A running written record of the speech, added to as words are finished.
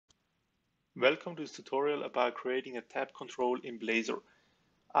Welcome to this tutorial about creating a tab control in Blazor.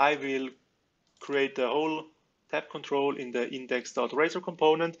 I will create the whole tab control in the index.razor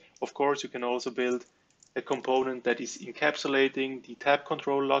component. Of course, you can also build a component that is encapsulating the tab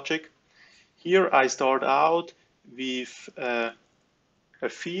control logic. Here I start out with a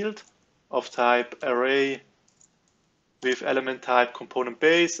field of type array with element type component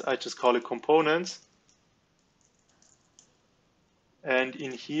base. I just call it components. And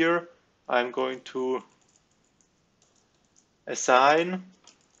in here, I'm going to assign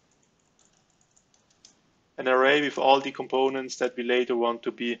an array with all the components that we later want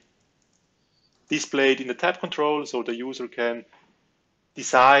to be displayed in the tab control, so the user can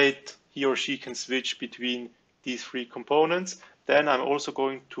decide he or she can switch between these three components. Then I'm also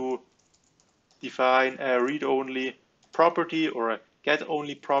going to define a read-only property or a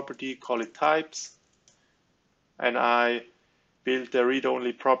get-only property, call it types, and I build the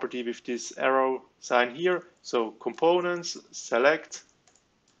read-only property with this arrow sign here. So components, select.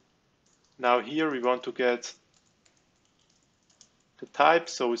 Now here we want to get the type,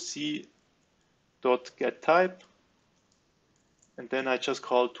 so c.getType, and then I just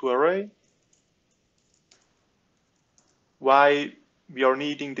call toArray. Why we are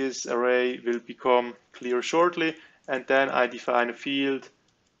needing this array will become clear shortly, and then I define a field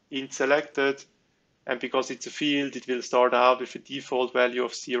int selected, and because it's a field, it will start out with a default value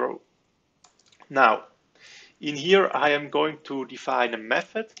of 0. Now, in here I am going to define a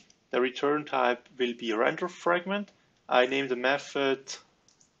method. The return type will be render fragment. I name the method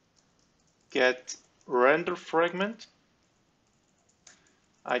getRenderFragment.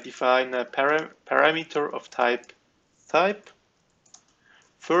 I define a parameter of type.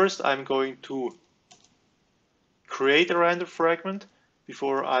 First, I'm going to create a render fragment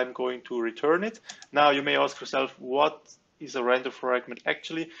before I'm going to return it. Now you may ask yourself, what is a render fragment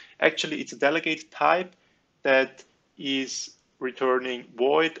actually? Actually, it's a delegate type that is returning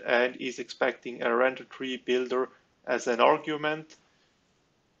void and is expecting a render tree builder as an argument.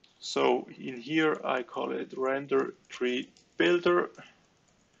 So in here I call it render tree builder,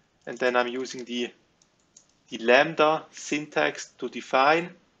 and then I'm using the lambda syntax to define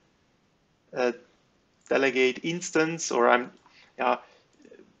a delegate instance, or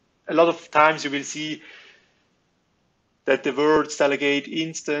a lot of times you will see that the words delegate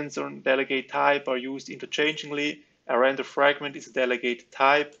instance or delegate type are used interchangeably. A render fragment is a delegate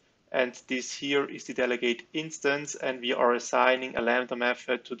type, and this here is the delegate instance, and we are assigning a lambda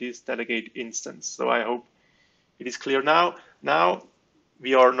method to this delegate instance. So I hope it is clear now. Now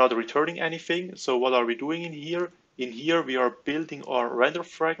we are not returning anything. So what are we doing in here? In here we are building our render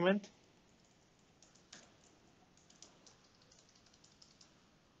fragment.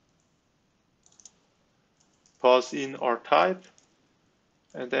 Pass in our type,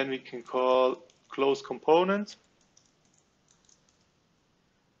 and then we can call close component.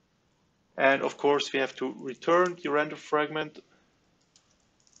 And of course we have to return the render fragment.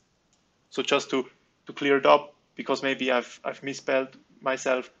 So just to clear it up, because maybe I've misspelled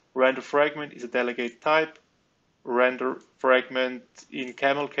myself, render fragment is a delegate type. Render fragment in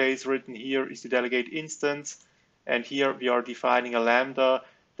camel case written here is the delegate instance, and here we are defining a lambda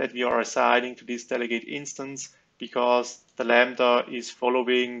that we are assigning to this delegate instance, because the lambda is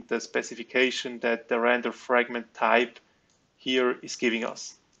following the specification that the render fragment type here is giving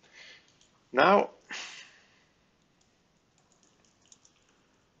us. Now,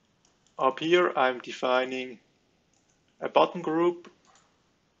 up here I'm defining a button group,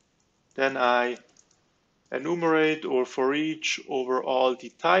 then I enumerate or for each over all the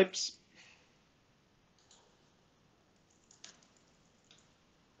types,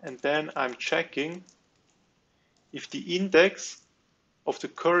 and then I'm checking if the index of the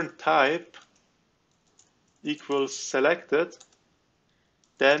current type equals selected.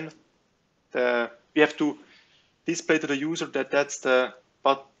 Then we have to display to the user that that's the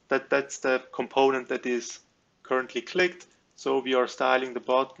component that is currently clicked. So we are styling the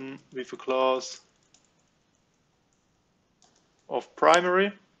button with a class of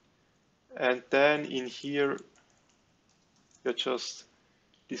primary, and then in here we're just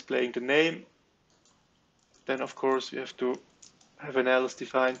displaying the name. Then of course we have to have an else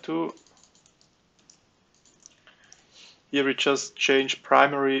defined too. Here we just change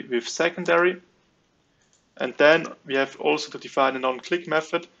primary with secondary, and then we have also to define an onclick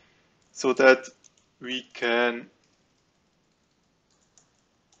method so that we can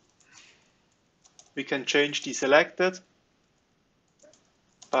change the selected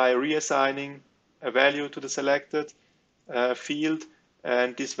by reassigning a value to the selected field,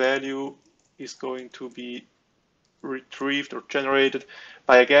 and this value is going to be retrieved or generated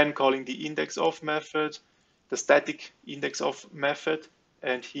by again calling the index of method, the static index of method,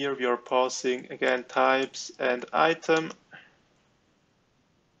 and here we are passing again types and item,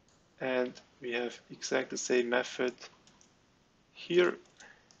 and we have exactly the same method here.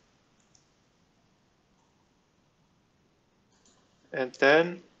 And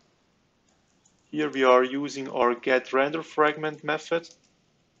then here we are using our getRenderFragment method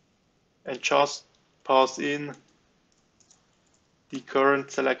and just pass in the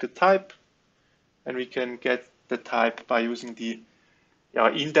current selected type, and we can get the type by using the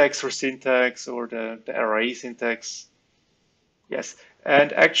index or syntax or the array syntax. Yes,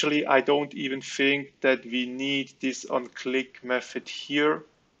 and actually I don't even think that we need this onclick method here.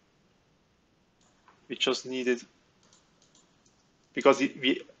 We just need it because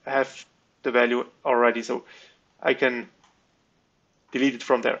we have the value already, so I can delete it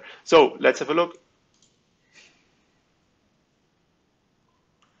from there. So let's have a look.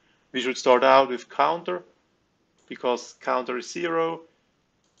 We should start out with counter because counter is 0,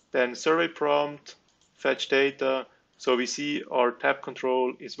 then survey prompt, fetch data. So we see our tab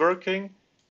control is working.